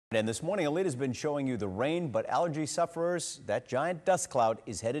And this morning, Alita's been showing you the rain, but allergy sufferers, that giant dust cloud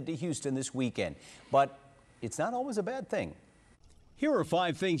is headed to Houston this weekend. But it's not always a bad thing. Here are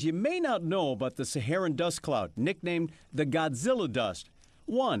 5 things you may not know about the Saharan Dust Cloud, nicknamed the Godzilla Dust.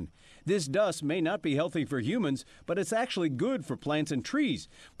 1. This dust may not be healthy for humans, but it's actually good for plants and trees,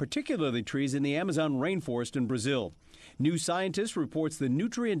 particularly trees in the Amazon rainforest in Brazil. New Scientist reports the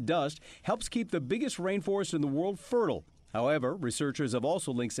nutrient dust helps keep the biggest rainforest in the world fertile. However, researchers have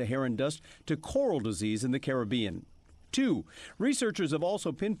also linked Saharan dust to coral disease in the Caribbean. 2. Researchers have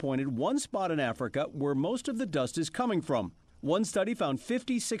also pinpointed one spot in Africa where most of the dust is coming from. One study found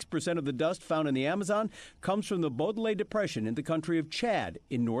 56% of the dust found in the Amazon comes from the Baudelaire Depression in the country of Chad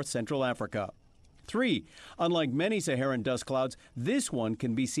in north-central Africa. 3. Unlike many Saharan dust clouds, this one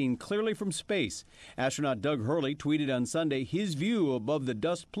can be seen clearly from space. Astronaut Doug Hurley tweeted on Sunday his view above the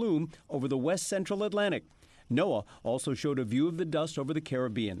dust plume over the west-central Atlantic. NOAA also showed a view of the dust over the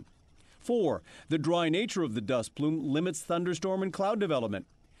Caribbean. 4. The dry nature of the dust plume limits thunderstorm and cloud development.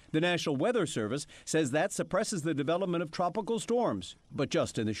 The National Weather Service says that suppresses the development of tropical storms, but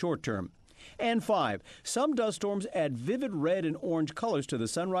just in the short term. And 5. Some dust storms add vivid red and orange colors to the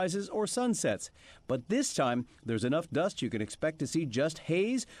sunrises or sunsets. But this time, there's enough dust you can expect to see just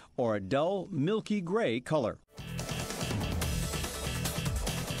haze or a dull, milky gray color.